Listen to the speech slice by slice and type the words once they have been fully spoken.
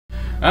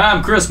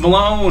I'm Chris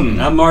Malone.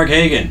 And I'm Mark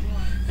Hagan.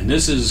 And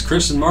this is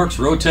Chris and Mark's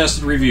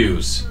Roadtest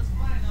Reviews.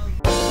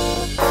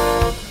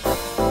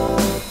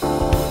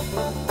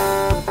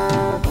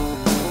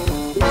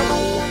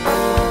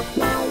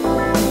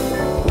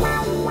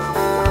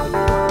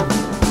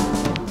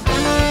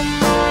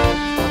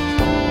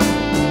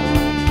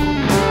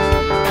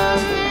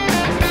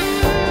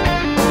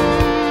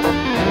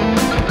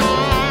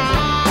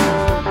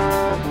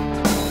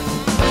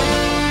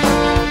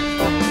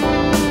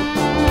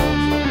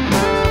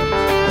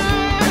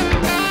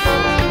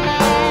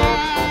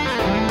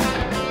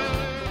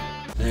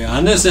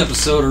 On this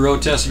episode of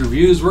Roadtest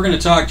Reviews, we're going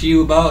to talk to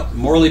you about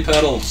Morley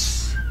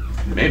Pedals.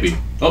 Maybe.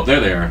 Oh,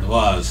 there they are. It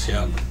was,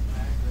 yeah.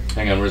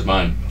 Hang on, where's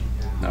mine?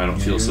 I don't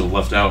feel so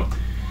left out.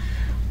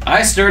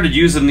 I started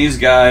using these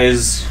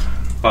guys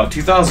about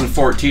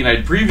 2014.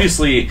 I'd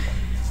previously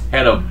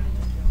had a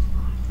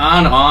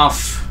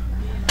on-off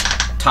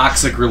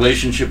toxic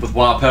relationship with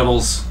wah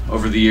pedals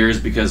over the years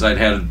because I'd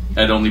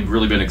only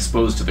really been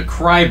exposed to the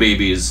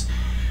crybabies,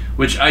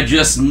 which I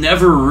just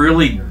never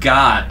really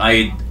got.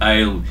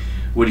 I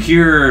would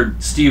hear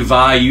Steve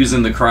Vai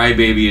using the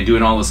crybaby and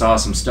doing all this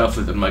awesome stuff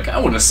with it. I'm like, I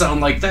want to sound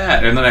like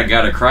that. And then I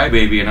got a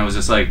crybaby and I was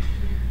just like,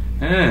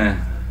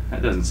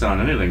 that doesn't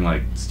sound anything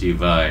like Steve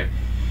Vai.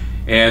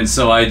 And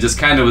so I just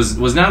kind of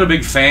was not a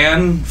big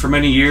fan for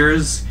many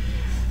years.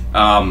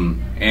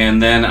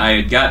 And then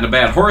I had gotten a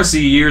Bad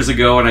Horsey years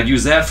ago and I'd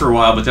use that for a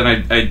while, but then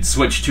I'd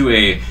switch to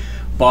a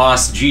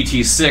Boss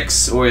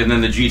GT6 and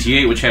then the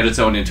GT8, which had its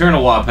own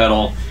internal wah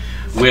pedal,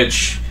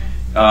 which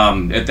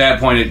at that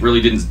point it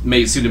really didn't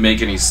seem to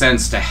make any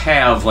sense to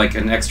have like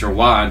an extra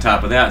wah on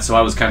top of that, so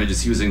I was kind of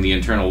just using the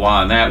internal wah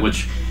on that,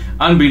 which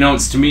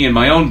unbeknownst to me in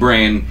my own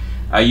brain,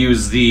 I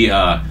used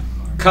the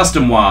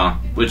custom wah,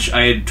 which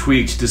I had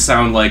tweaked to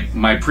sound like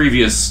my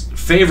previous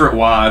favorite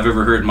wah I've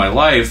ever heard in my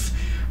life,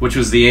 which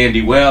was the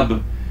Andy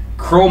Webb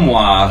chrome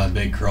wah, the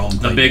big chrome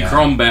thing, the big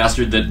chrome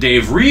bastard that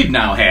Dave Reed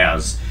now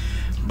has.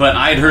 But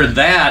I'd heard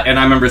that, and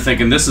I remember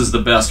thinking, this is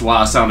the best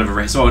wah sound I've ever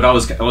heard. So I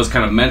was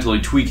kind of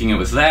mentally tweaking it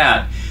with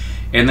that.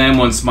 And then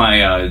once my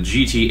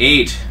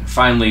GT8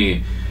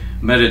 finally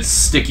met its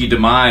sticky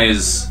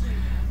demise,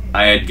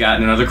 I had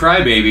gotten another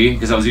crybaby,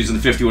 because I was using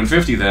the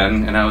 5150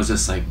 then, and I was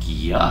just like,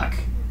 yuck.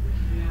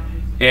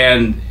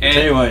 And I'll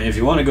tell you what, if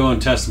you want to go in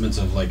testaments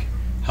of like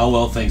how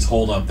well things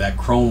hold up, that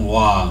chrome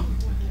wah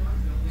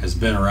has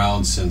been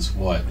around since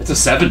what? It's a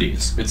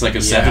 70s. It's like a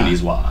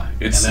 70s wah.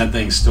 And that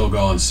thing's still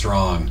going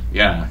strong.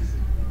 Yeah.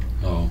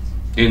 Oh.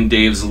 In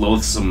Dave's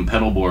loathsome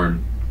pedal board.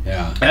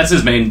 Yeah. That's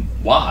his main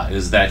wah,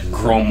 is that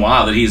chrome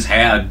wah that he's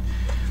had.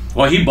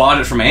 Well, he bought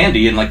it from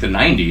Andy in like the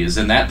 90s,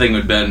 and that thing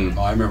had been...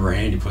 Oh, I remember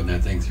Andy putting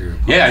that thing through.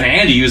 Yeah, and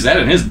Andy used that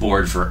in his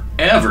board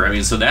forever. I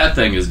mean, so that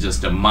thing is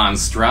just a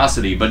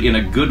monstrosity, but in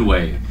a good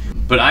way.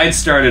 But I'd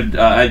started,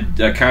 I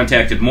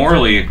contacted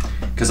Morley,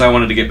 because I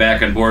wanted to get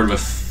back on board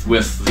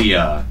with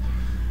the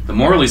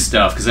Morley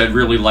stuff, because I'd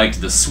really liked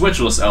the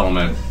switchless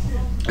element,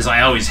 because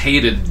I always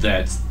hated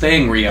that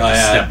thing where you have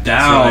to step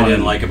down. That's what I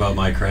didn't like about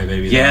my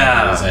crybaby.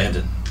 Yeah. I had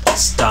to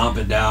stomp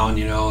it down,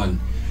 you know, and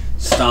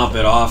stomp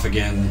it off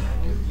again.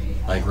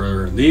 Like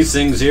these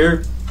things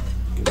here,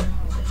 put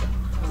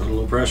a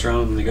little pressure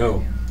on them to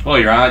go. Well,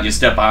 you're on, you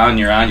step on,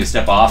 you're on, you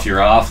step off,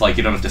 you're off. Like,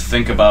 you don't have to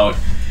think about...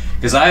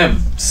 Because I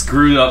have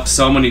screwed up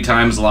so many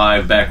times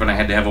live back when I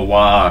had to have a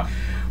wah,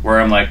 where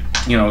I'm like,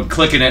 you know,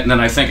 clicking it, and then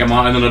I think I'm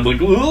on, and then I'm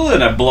like, ooh,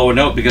 and I blow a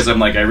note because I'm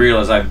like, I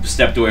realize I've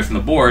stepped away from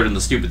the board and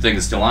the stupid thing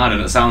is still on,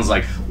 and it sounds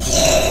like,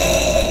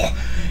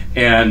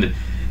 and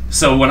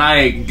so when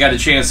I got a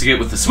chance to get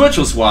with the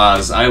switchless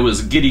wahs, I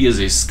was giddy as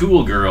a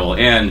schoolgirl,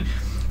 and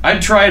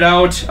I'd tried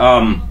out,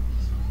 I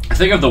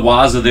think of the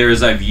wahs of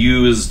theirs I've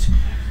used,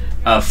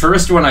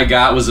 first one I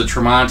got was a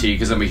Tremonti,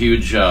 because I'm a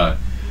huge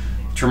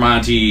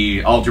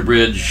Tremonti Alter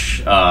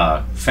Bridge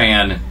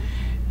fan,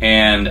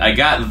 and I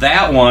got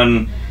that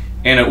one,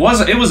 and it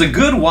was a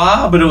good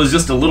wah, but it was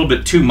just a little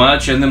bit too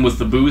much. And then with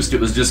the boost, it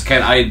was just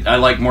kind of, I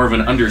like more of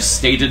an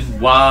understated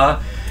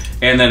wah.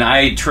 And then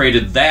I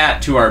traded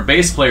that to our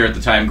bass player at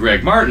the time,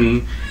 Greg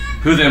Martin,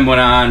 who then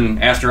went on,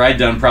 after I'd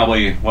done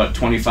probably, what,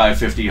 25,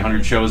 50,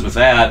 100 shows with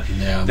that,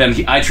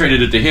 then I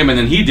traded it to him, and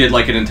then he did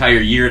like an entire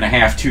year and a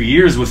half, 2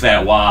 years with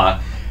that wah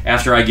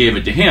after I gave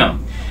it to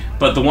him.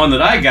 But the one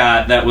that I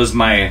got, that was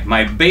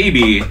my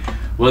baby,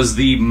 was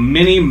the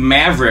Mini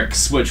Maverick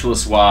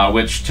switchless wah,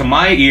 which to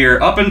my ear,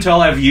 up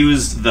until I've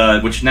used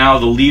which now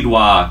the lead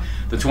wah,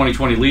 the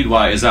 2020 lead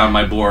wah is on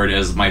my board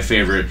as my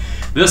favorite.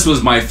 This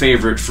was my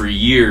favorite for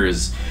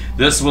years.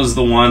 This was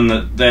the one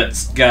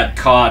that got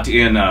caught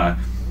in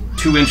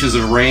 2 inches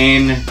of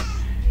rain,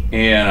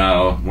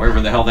 and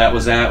wherever the hell that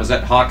was at. Was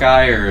that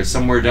Hawkeye or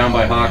somewhere down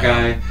by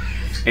Hawkeye?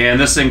 And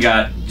this thing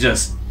got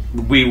just,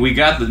 we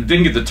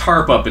didn't get the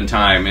tarp up in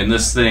time, and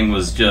this thing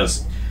was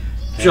just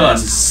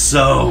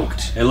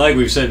soaked. And like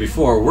we've said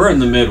before, we're in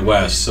the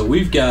Midwest, so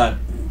we've got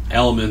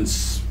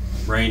elements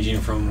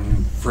ranging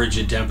from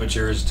frigid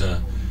temperatures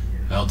to,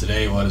 well,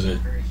 today, what is it?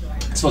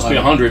 It's supposed to be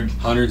 100.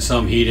 100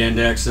 some heat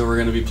index that we're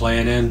going to be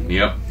playing in.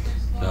 Yep.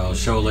 So I'll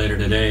show later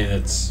today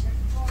that's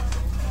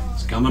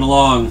coming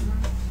along.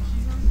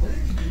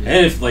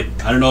 And if, like,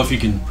 I don't know if you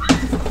can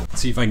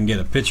see if I can get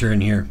a picture in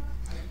here.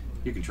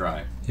 You can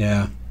try.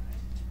 Yeah.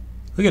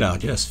 Look at how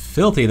just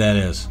filthy that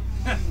is.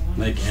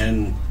 Like,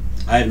 and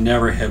I've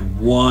never had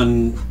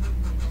one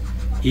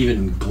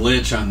even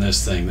glitch on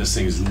this thing. This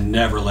thing's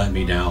never let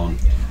me down.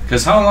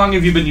 Because how long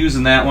have you been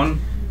using that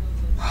one?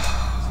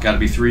 It's got to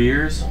be 3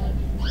 years?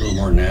 A little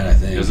more than that, I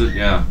think. Is it?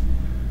 Yeah.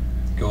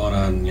 Going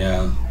on,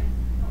 yeah,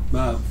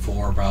 about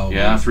 4 probably.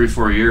 Yeah,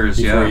 3-4 years.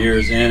 4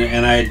 years,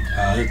 and I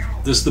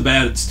this is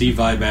the Steve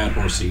Vai Bad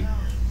Horsey.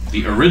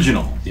 The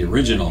original. The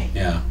original,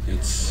 yeah.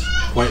 It's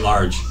quite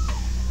large,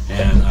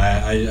 and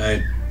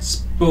I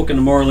spoken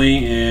to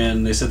Morley,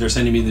 and they said they're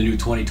sending me the new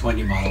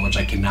 2020 model, which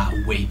I cannot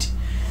wait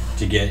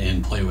to get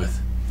and play with.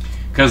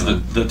 Because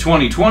the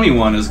 2020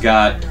 one has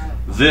got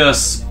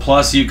this,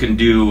 plus you can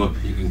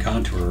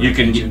contour. You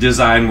can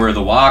design where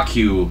the wah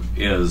cue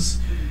is,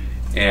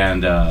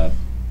 and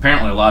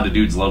apparently a lot of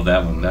dudes love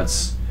that one.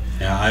 That's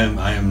yeah,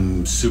 I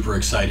am super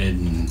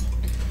excited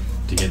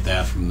to get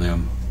that from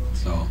them.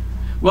 So.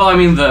 Well, I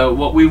mean,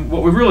 what we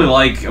really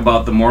like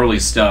about the Morley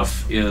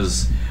stuff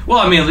is, well,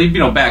 I mean, you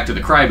know, back to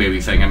the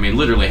Crybaby thing. I mean,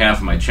 literally half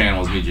of my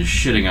channel is me just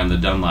shitting on the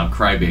Dunlop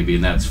Crybaby,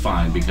 and that's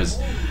fine because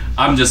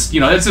I'm just, you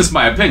know, it's just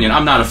my opinion.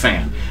 I'm not a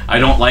fan. I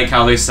don't like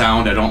how they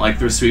sound. I don't like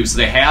their sweeps.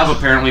 They have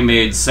apparently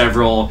made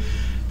several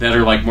that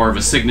are like more of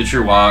a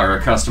signature wah or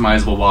a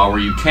customizable wah where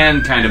you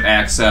can kind of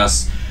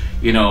access,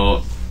 you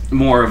know,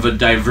 more of a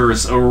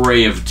diverse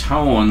array of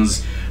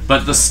tones,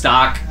 but the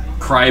stock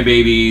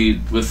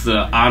Crybaby with the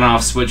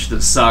on-off switch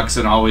that sucks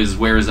and always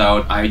wears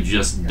out, I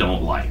just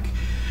don't like.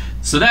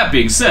 So that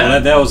being said,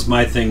 well, that was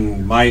my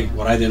thing.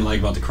 What I didn't like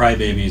about the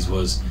Crybabies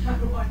was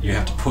you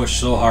have to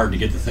push so hard to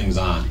get the things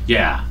on.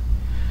 Yeah.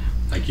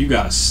 Like you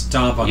gotta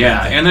stomp on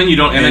that thing. And then you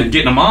don't, and then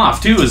getting them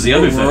off too is the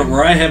other thing.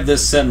 Where I have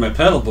this set in my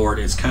pedal board,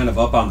 it's kind of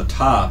up on the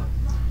top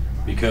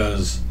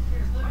because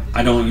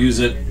I don't use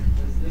it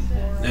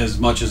as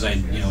much as I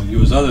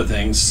use other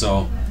things,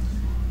 so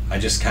I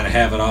just kind of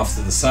have it off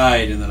to the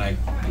side, and then I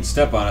can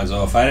step on it.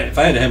 So if I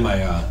had to have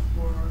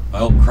my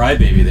old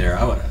Crybaby there,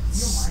 I would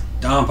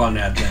stomp on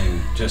that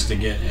thing just to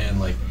get and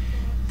like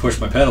push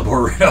my pedal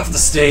board right off the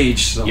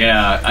stage. So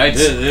yeah,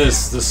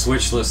 this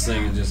switchless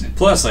thing is just,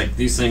 plus like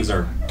these things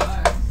are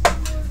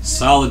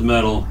solid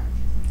metal.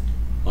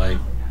 Like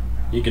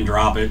you can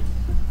drop it.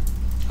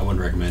 I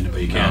wouldn't recommend it,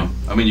 but you can.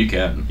 No, I mean you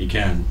can. You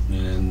can,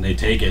 and they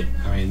take it.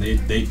 I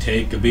mean they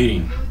take a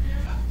beating.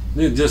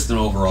 They're just an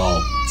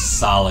overall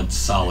solid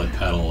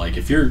pedal. Like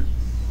if you're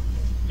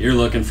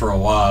looking for a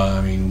wah,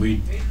 I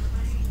mean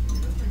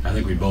I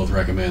think we both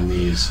recommend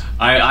these.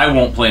 I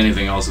won't play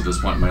anything else at this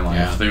point in my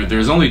life. Yeah.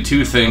 There's only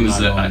two things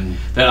that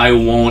I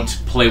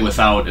won't play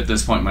without at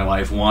this point in my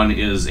life. One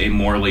is a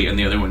Morley, and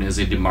the other one is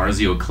a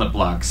DiMarzio clip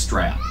lock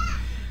strap.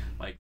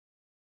 Like,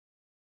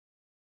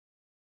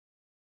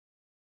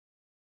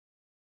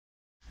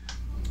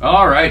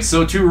 all right,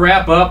 so to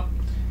wrap up,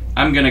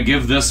 I'm gonna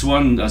give this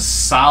one a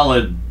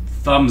solid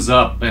thumbs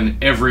up in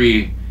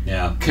every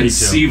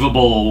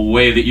conceivable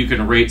way that you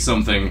can rate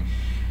something.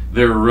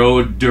 They're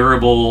road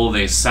durable,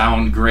 they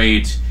sound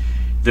great,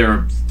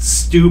 they're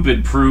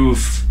stupid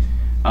proof.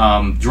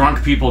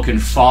 Drunk people can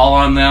fall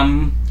on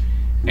them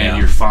and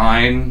you're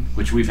fine,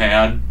 which we've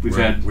been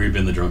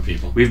the drunk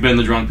people. We've been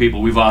the drunk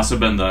people. We've also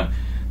been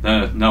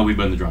we've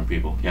been the drunk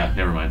people. Yeah,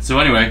 never mind. So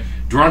anyway,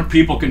 drunk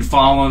people can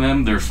fall on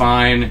them, they're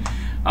fine.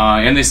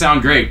 And they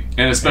sound great.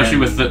 And especially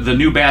with the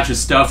new batch of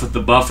stuff with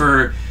the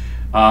buffer,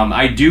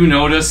 I do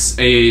notice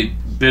a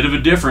bit of a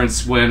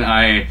difference when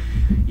I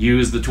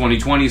use the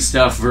 2020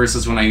 stuff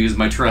versus when I use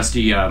my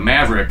trusty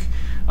Maverick,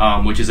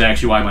 which is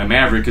actually why my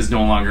Maverick is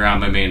no longer on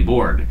my main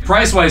board.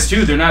 Price-wise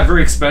too, they're not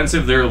very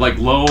expensive. They're like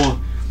low-ish,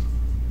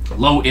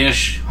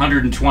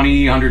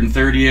 120,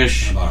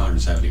 130-ish. About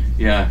 170.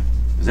 Yeah.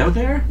 Is that what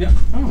they are? Yeah.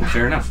 Oh,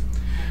 fair enough.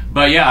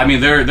 But yeah, I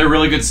mean, they're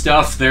really good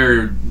stuff.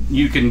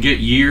 You can get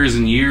years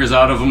and years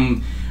out of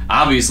them.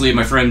 Obviously,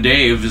 my friend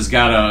Dave has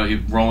got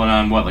rolling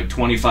on, what, like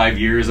 25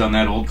 years on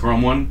that old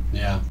chrome one?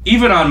 Yeah.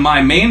 Even on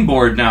my main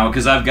board now,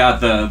 because I've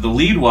got the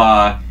lead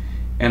wah,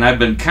 and I've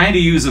been kind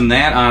of using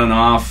that on and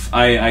off.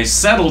 I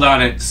settled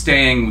on it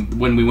staying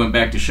when we went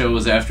back to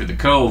shows after the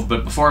Cove,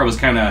 but before I was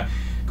kind of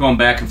going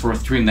back and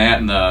forth between that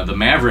and the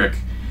Maverick.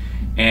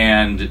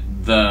 And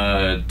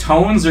the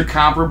tones are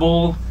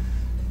comparable.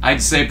 I'd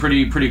say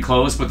pretty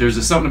close, but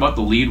there's something about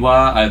the lead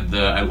wah.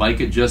 I like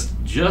it just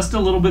a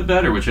little bit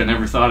better, which I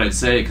never thought I'd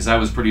say, because I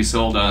was pretty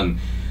sold on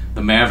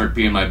the Maverick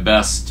being my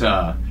best,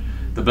 the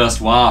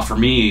best wah for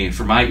me,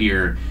 for my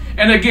ear.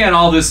 And again,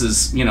 all this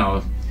is, you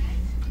know,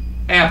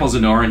 apples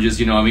and oranges.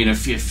 You know, I mean,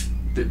 if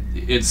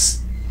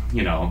it's,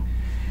 you know.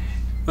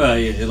 Well,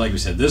 like we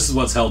said, this is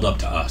what's held up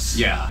to us.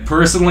 Yeah.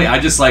 Personally, I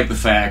just like the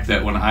fact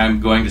that when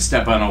I'm going to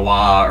step on a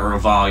wah or a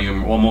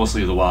volume, well,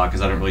 mostly the wah, because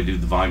I don't really do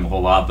the volume a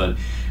whole lot, but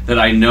that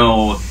I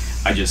know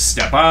I just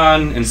step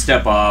on and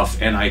step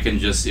off, and I can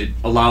just, it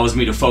allows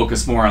me to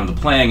focus more on the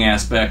playing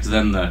aspect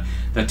than the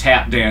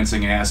tap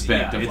dancing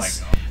aspect. Yeah,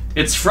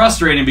 it's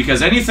frustrating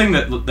because anything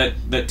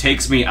that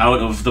takes me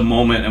out of the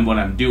moment and what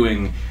I'm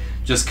doing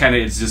just kind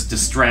of, it's just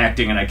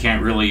distracting, and I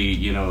can't really,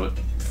 you know,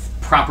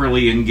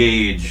 properly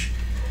engage,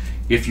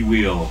 if you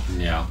will.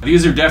 Yeah.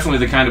 These are definitely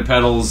the kind of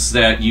pedals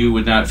that you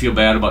would not feel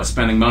bad about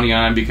spending money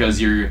on, because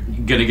you're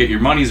gonna get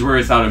your money's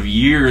worth out of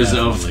years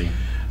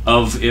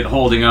of it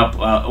holding up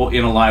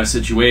in a live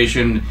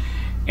situation,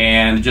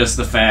 and just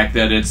the fact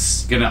that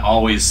it's gonna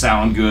always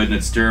sound good and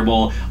it's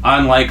durable.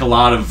 Unlike a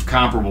lot of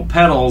comparable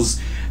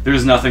pedals,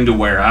 there's nothing to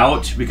wear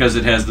out because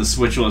it has the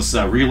switchless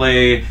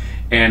relay,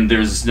 and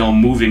there's no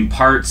moving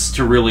parts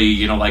to really,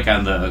 you know, like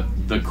on the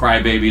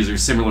Crybabies or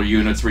similar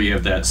units where you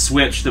have that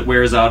switch that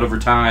wears out over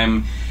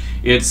time.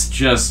 It's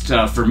just,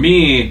 for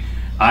me,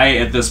 I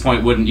at this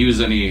point wouldn't use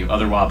any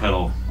other wah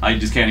pedal. I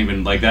just can't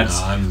even, like,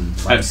 that's... No,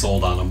 I'm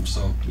sold on them,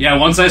 so... Yeah,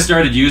 once I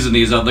started using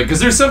these, like, because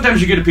there's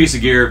sometimes you get a piece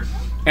of gear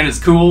and it's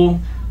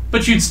cool,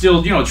 but you'd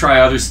still, you know,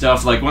 try other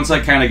stuff. Like, once I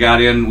kind of got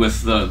in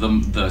with the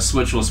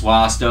switchless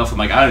wah stuff, I'm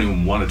like, I don't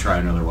even want to try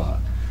another wah.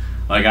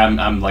 Like,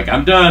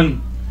 I'm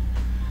done.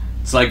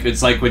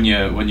 It's like when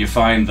you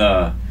find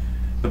the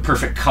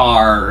perfect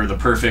car or the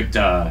perfect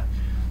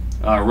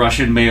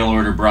Russian mail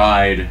order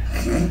bride.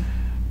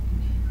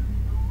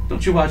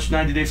 Don't you watch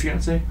 90 Day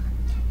Fiancé?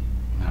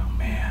 Oh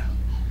man,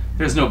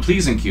 there's no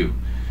pleasing cue.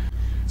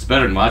 It's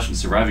better than watching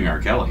Surviving R.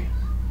 Kelly,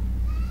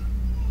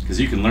 because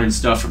you can learn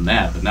stuff from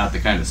that, but not the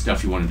kind of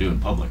stuff you want to do in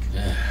public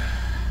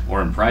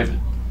or in private.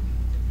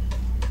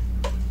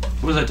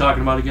 What was I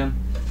talking about again?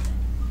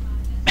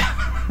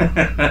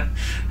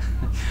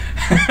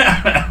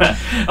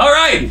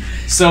 Alright,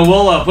 so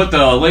we'll put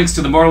the links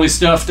to the Morley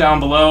stuff down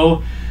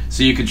below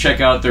so you can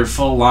check out their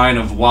full line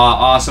of wah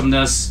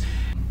awesomeness.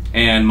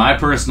 And my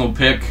personal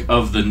pick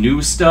of the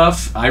new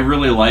stuff, I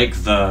really like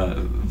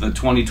the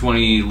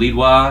 2020 lead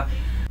wah.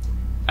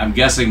 I'm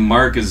guessing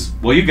Mark is,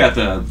 well, you got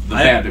the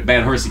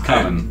bad horsey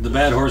coming. The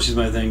bad horsey's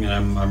my thing, and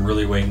I'm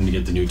really waiting to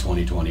get the new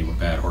 2020 with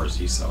bad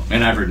horsey. So,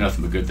 and I've heard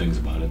nothing but good things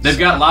about it. They've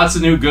got lots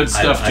of new good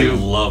stuff too. I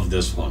love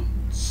this one.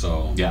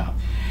 So yeah.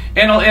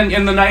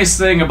 And the nice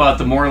thing about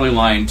the Morley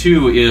line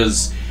too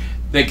is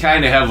they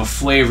kind of have a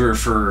flavor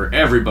for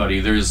everybody.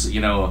 There's, you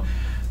know,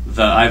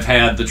 I've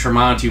had the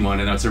Tremonti one,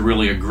 and that's a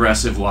really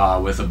aggressive wah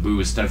with a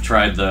boost. I've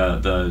tried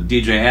the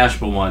DJ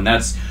Ashba one.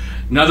 That's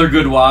another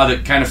good wah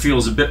that kind of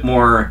feels a bit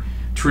more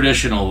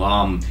traditional.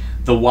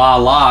 The wah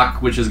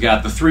lock, which has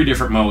got the 3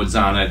 different modes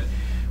on it,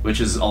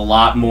 which is a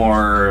lot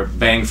more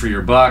bang for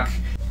your buck.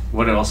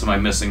 What else am I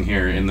missing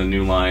here in the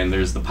new line?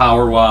 There's the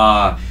power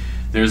wah.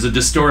 There's a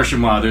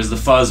distortion wah, there's the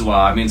fuzz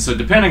wah. I mean, so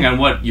depending on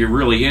what you're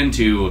really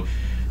into,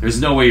 there's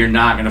no way you're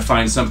not going to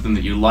find something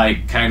that you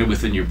like kind of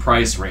within your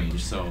price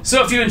range. So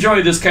if you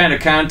enjoy this kind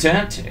of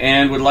content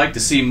and would like to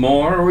see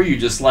more, or you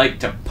just like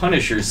to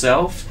punish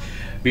yourself,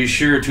 be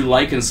sure to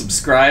like and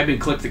subscribe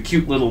and click the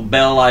cute little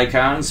bell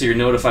icon so you're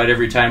notified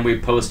every time we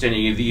post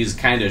any of these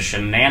kind of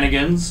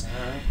shenanigans.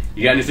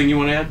 You got anything you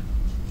want to add?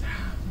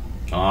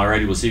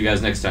 Alrighty, we'll see you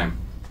guys next time.